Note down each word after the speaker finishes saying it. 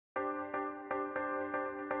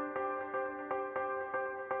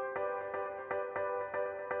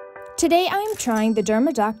Today I am trying the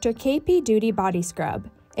Dermadoctor KP Duty Body Scrub.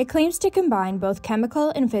 It claims to combine both chemical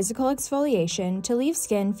and physical exfoliation to leave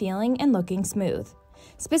skin feeling and looking smooth,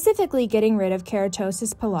 specifically getting rid of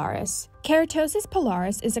keratosis pilaris. Keratosis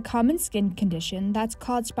pilaris is a common skin condition that's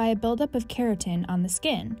caused by a buildup of keratin on the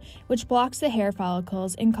skin, which blocks the hair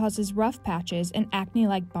follicles and causes rough patches and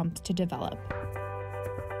acne-like bumps to develop.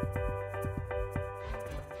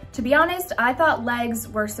 To be honest, I thought legs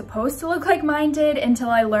were supposed to look like mine did until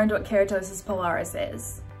I learned what keratosis pilaris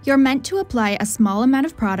is. You're meant to apply a small amount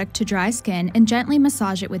of product to dry skin and gently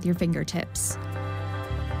massage it with your fingertips.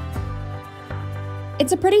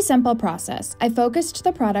 It's a pretty simple process. I focused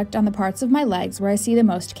the product on the parts of my legs where I see the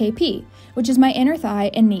most KP, which is my inner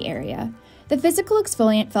thigh and knee area. The physical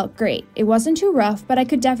exfoliant felt great. It wasn't too rough, but I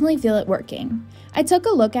could definitely feel it working. I took a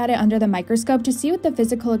look at it under the microscope to see what the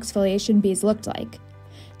physical exfoliation beads looked like.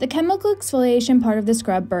 The chemical exfoliation part of the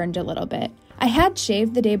scrub burned a little bit. I had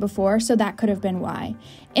shaved the day before, so that could have been why.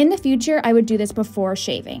 In the future, I would do this before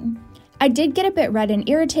shaving. I did get a bit red and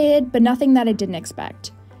irritated, but nothing that I didn't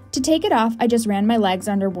expect. To take it off, I just ran my legs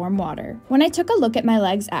under warm water. When I took a look at my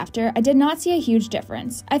legs after, I did not see a huge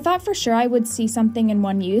difference. I thought for sure I would see something in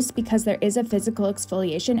one use because there is a physical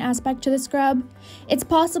exfoliation aspect to the scrub. It's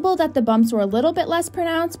possible that the bumps were a little bit less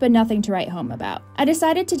pronounced, but nothing to write home about. I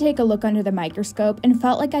decided to take a look under the microscope and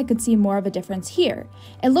felt like I could see more of a difference here.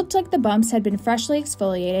 It looked like the bumps had been freshly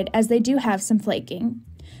exfoliated, as they do have some flaking.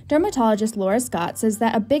 Dermatologist Laura Scott says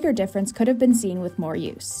that a bigger difference could have been seen with more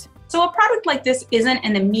use. So a product like this isn't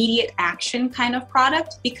an immediate action kind of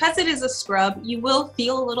product. Because it is a scrub, you will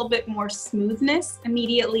feel a little bit more smoothness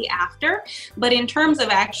immediately after. But in terms of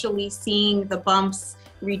actually seeing the bumps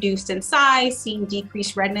reduced in size, seeing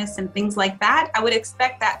decreased redness and things like that, I would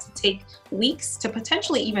expect that to take weeks to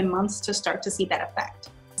potentially even months to start to see that effect.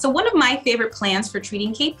 So one of my favorite plans for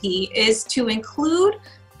treating KP is to include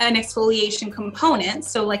an exfoliation component,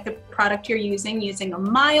 so like the product you're using a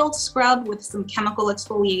mild scrub with some chemical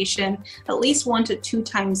exfoliation at least 1 to 2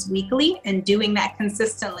 times weekly, and doing that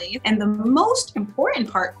consistently. And the most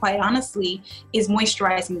important part, quite honestly, is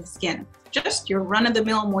moisturizing the skin. Just your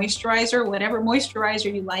run-of-the-mill moisturizer, whatever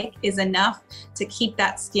moisturizer you like, is enough to keep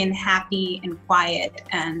that skin happy and quiet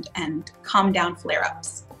and calm down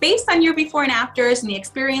flare-ups. Based on your before and afters and the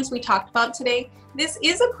experience we talked about today, this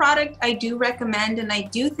is a product I do recommend and I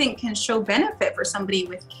do think can show benefit for somebody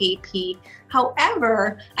with KP.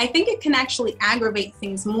 However, I think it can actually aggravate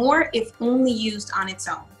things more if only used on its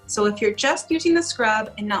own. So if you're just using the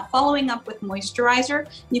scrub and not following up with moisturizer,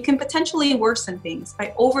 you can potentially worsen things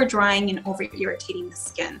by over drying and over irritating the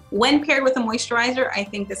skin. When paired with a moisturizer, I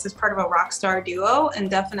think this is part of a rock star duo and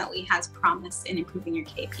definitely has promise in improving your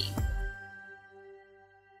KP.